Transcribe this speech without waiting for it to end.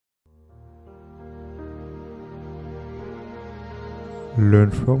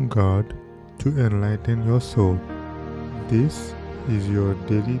Learn from God to enlighten your soul. This is your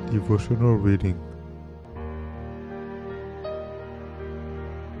daily devotional reading.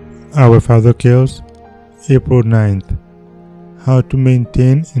 Our Father Cares, April 9th. How to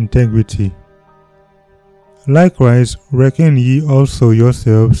maintain integrity. Likewise, reckon ye also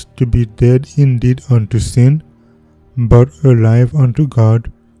yourselves to be dead indeed unto sin, but alive unto God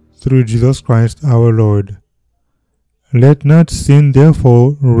through Jesus Christ our Lord. Let not sin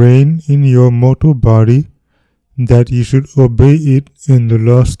therefore reign in your mortal body, that ye should obey it in the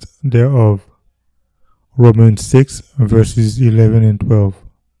lust thereof. Romans 6 verses 11 and 12.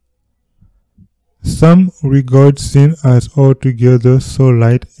 Some regard sin as altogether so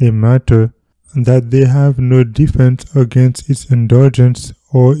light a matter that they have no defense against its indulgence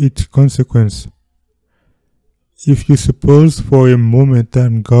or its consequence. If you suppose for a moment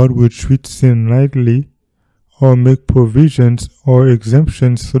that God will treat sin lightly, or make provisions or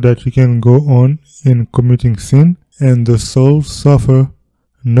exemptions so that you can go on in committing sin, and the soul suffer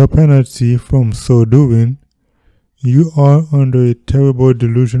no penalty from so doing, you are under a terrible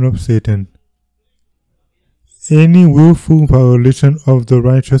delusion of Satan. Any willful violation of the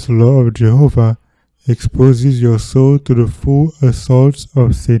righteous law of Jehovah exposes your soul to the full assaults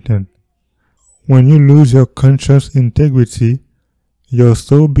of Satan. When you lose your conscious integrity, your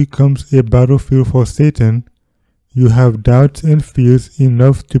soul becomes a battlefield for Satan. You have doubts and fears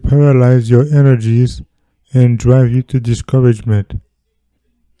enough to paralyze your energies and drive you to discouragement.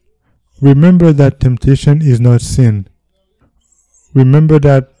 Remember that temptation is not sin. Remember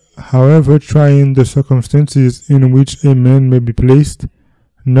that however trying the circumstances in which a man may be placed,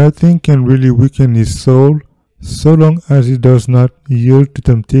 nothing can really weaken his soul so long as he does not yield to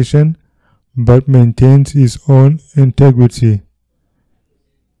temptation but maintains his own integrity.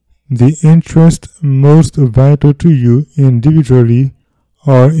 The interests most vital to you individually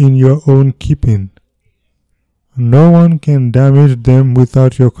are in your own keeping. No one can damage them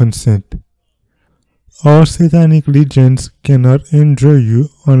without your consent. All satanic legions cannot injure you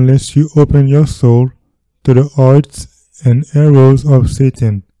unless you open your soul to the arts and arrows of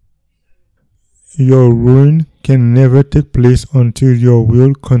Satan. Your ruin can never take place until your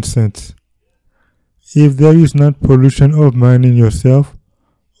will consents. If there is not pollution of mind in yourself,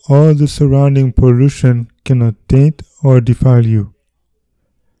 all the surrounding pollution cannot taint or defile you.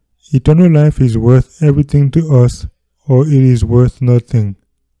 Eternal life is worth everything to us, or it is worth nothing.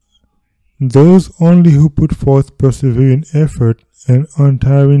 Those only who put forth persevering effort and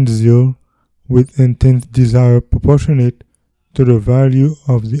untiring zeal with intense desire proportionate to the value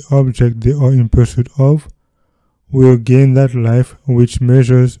of the object they are in pursuit of will gain that life which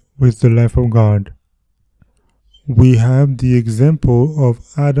measures with the life of God. We have the example of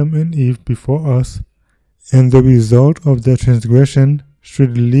Adam and Eve before us, and the result of their transgression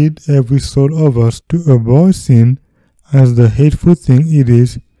should lead every soul of us to abhor sin as the hateful thing it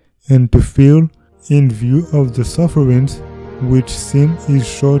is, and to feel, in view of the sufferings which sin is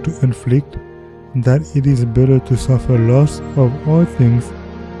sure to inflict, that it is better to suffer loss of all things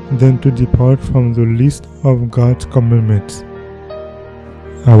than to depart from the least of God's commandments.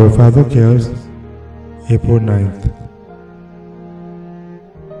 Our Father Cares, April 9th.